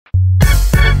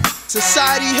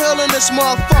Society Hill in this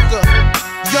motherfucker.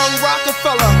 Young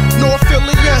Rockefeller, North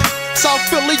Phillyan, South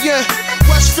Phillyan,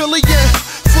 West Phillyan,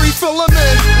 Free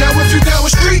Phillaman. Now if you down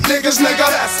with street niggas, nigga,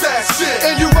 that's that shit.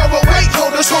 And you roll with weight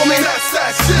holders, homie, that's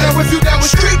that shit. Now if you down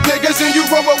with street niggas and you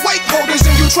roll with weight holders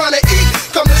and you tryna eat,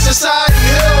 come to Society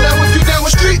Hill. Now if you down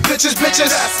with street bitches,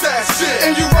 that's that shit.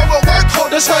 And you roll with work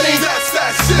holders, honey, that's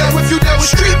that shit. Now if you down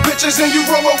with street bitches and you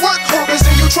roll with work holders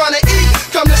and you tryna eat,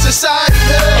 come to Society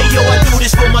Hill. Hey yo, I do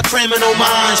this for my criminal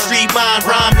mind, street mind,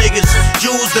 rhyme niggas,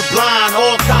 Jews the blind,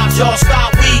 all cops, y'all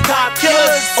stop, we cop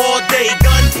killers. All day,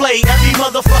 gunplay, every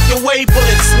motherfucking way,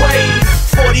 bullets sway.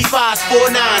 45s,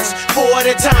 49s, 4 at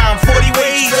a time, 40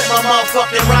 ways with my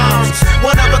motherfucking rhymes.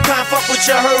 One of a kind, fuck what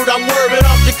you heard, I'm whirling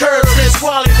off the curb since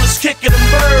Wally was kicking them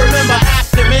birds. Remember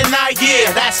after midnight,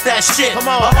 yeah, that's that shit.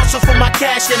 Come on, I hustle for my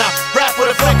cash and I rap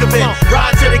with a flick of it.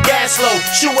 Ride to the gas low,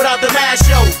 shoot without the mask,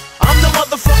 yo. I'm the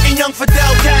motherfucking young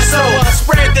Fidel Castro.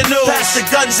 Spread the news, pass the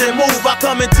guns and move. I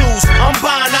come in twos. I'm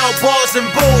buying out bars and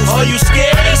booze. Are you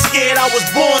scared? I ain't scared. I was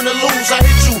born to lose. I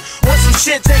hit you with some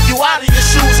shit, take you out of your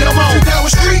shoes. Come on. You down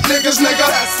with street niggas, nigga,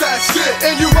 that's that shit.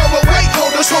 And you roll with weight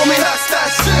holders, homie, that's that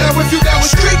shit. Now if you down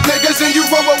with street niggas and you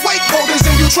roll with weight holders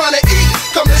and you tryna eat,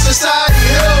 come to Society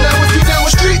Hill. Now if you down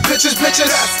with street bitches,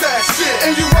 that's that shit.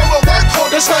 And you roll with work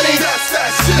holders, honey, that's that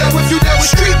shit. Now if you down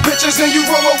with street bitches and you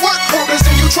roll with work holders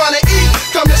and you tryna eat,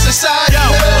 come to Society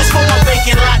Hill. Yo, this for my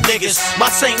vacant lot niggas,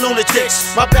 my St.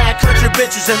 lunatics, my bad country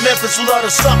bitches in Memphis who love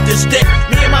to suck this dick.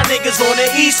 Me and my niggas on the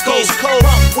East Coast,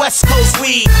 West Coast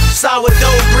weed,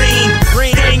 sourdough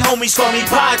green gang homies call me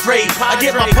Padre. I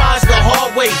get my pies the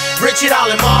hard way, Richard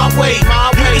Allen my way.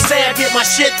 You can say I get my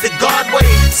shit the God way,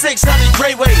 600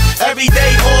 Dre way, every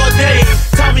day, all day.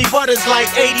 Tommy Butters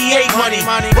like 88 money,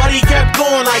 but he kept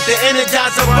going like the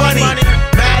Energizer Bunny.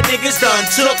 Mad niggas done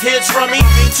took hits from me,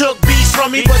 took beats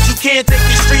from me, but you can't take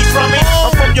the street from me.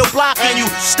 I'm from your block and you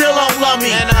still don't love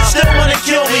me, still wanna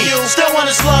kill me, still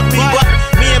wanna slug me, but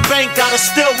me and Bank gotta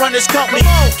still run this company.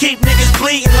 Keep niggas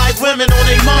bleeding like women on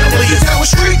they monthly. You down with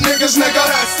street niggas, nigga,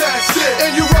 that's that shit.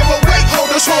 And you roll with weight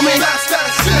holders, homie, that's that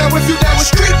shit. Now if you down with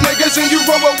street niggas and you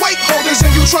roll with weight holders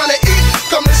and you tryna eat,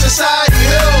 come to Society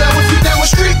Hill. Now if you down with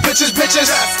street bitches,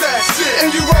 that's that shit. And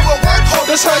you roll with work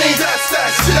holders, honey, that's that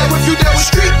shit. Now if you down with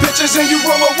street bitches and you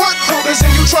roll with work holders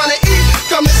and you tryna eat,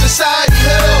 come to Society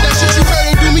Hill. That shit you heard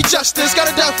ain't do me justice.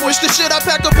 Got a death wish, the shit I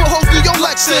pack up, put hoes through your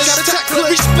Lexus. Got a tackle,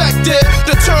 respect it.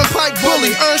 The turnpike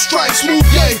bully, earn stripes, move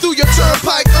yay through your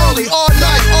turnpike early, all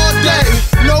night, all day.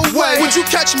 No way would you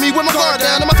catch me with my guard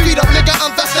down and my feet up, nigga.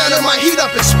 I'm fast down and my heat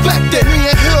up, expect it. Me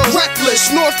and Hill,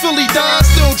 reckless, North Philly Don,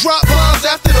 still drop bombs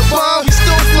after the bomb. We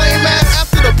still flame ass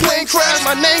after the plane crash.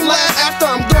 My name laugh after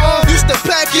I'm gone. Used to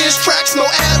package tracks, no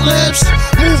ad-libs.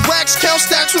 Move racks, count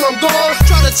stacks when I'm gone.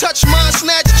 Try to touch mine,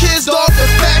 snatch kids, dog, the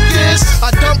fact is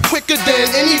I dump quicker than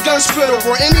any gun spitter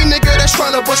or any nigga that's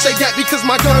trying to bust a gap because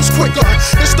my gun's quicker.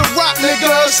 It's the rock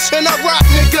niggas, and I rock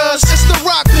niggas. It's the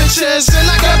rock bitches, and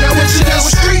I got now bitches. Down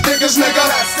with street niggas, nigga,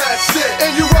 that's that shit.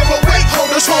 And you roll with weight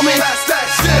holders, homie, that's that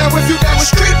shit. Now if you down with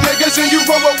street niggas and you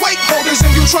roll with weight holders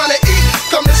and you tryna eat,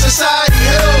 come to Society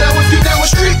Hill. Now if you down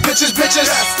with street bitches,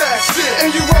 that's that shit. And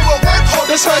you roll with work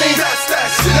holders, honey, that's that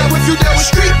shit. Now if you down with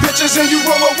street bitches and you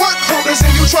roll with work holders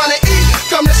and you tryna eat,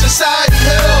 come to Society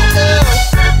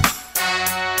Hill.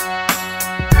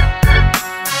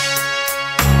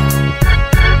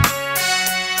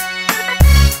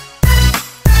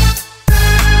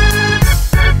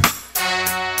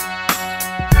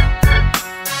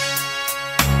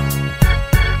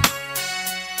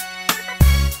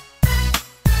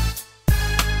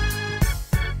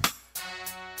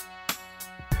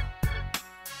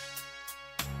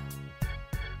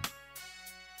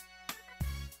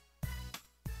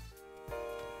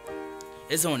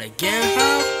 It's on again,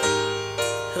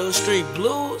 huh? Hill Street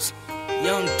Blues,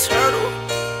 Young Turtle.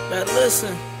 But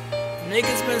listen,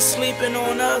 niggas been sleeping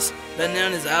on us, but now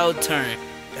it's our turn.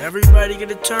 Everybody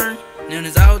get a turn, now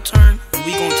it's our turn, and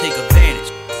we gon' take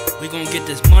advantage. We gon' get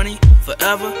this money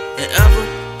forever and ever,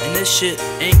 and this shit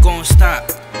ain't gon' stop.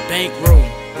 Bankroll,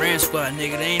 Grand Squad,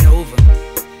 nigga, they ain't over.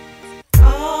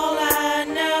 All I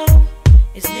know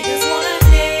is niggas wanna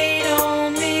hate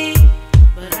on me,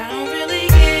 but I don't really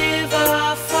give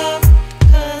a fuck,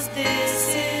 cause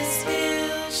this is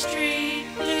Hill Street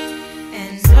Blues.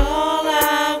 And all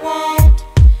I want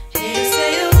is to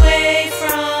stay away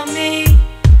from me,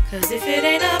 cause if it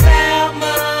ain't about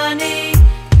money,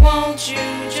 won't you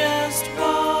just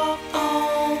walk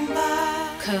on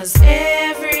by? Cause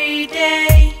every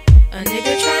day a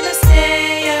nigga tryna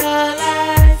stay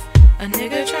alive, a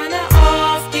nigga tryna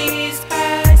off these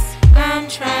pies. I'm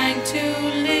trying to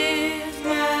live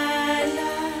my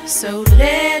life. So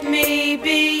let me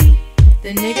be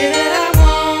the nigga that I want.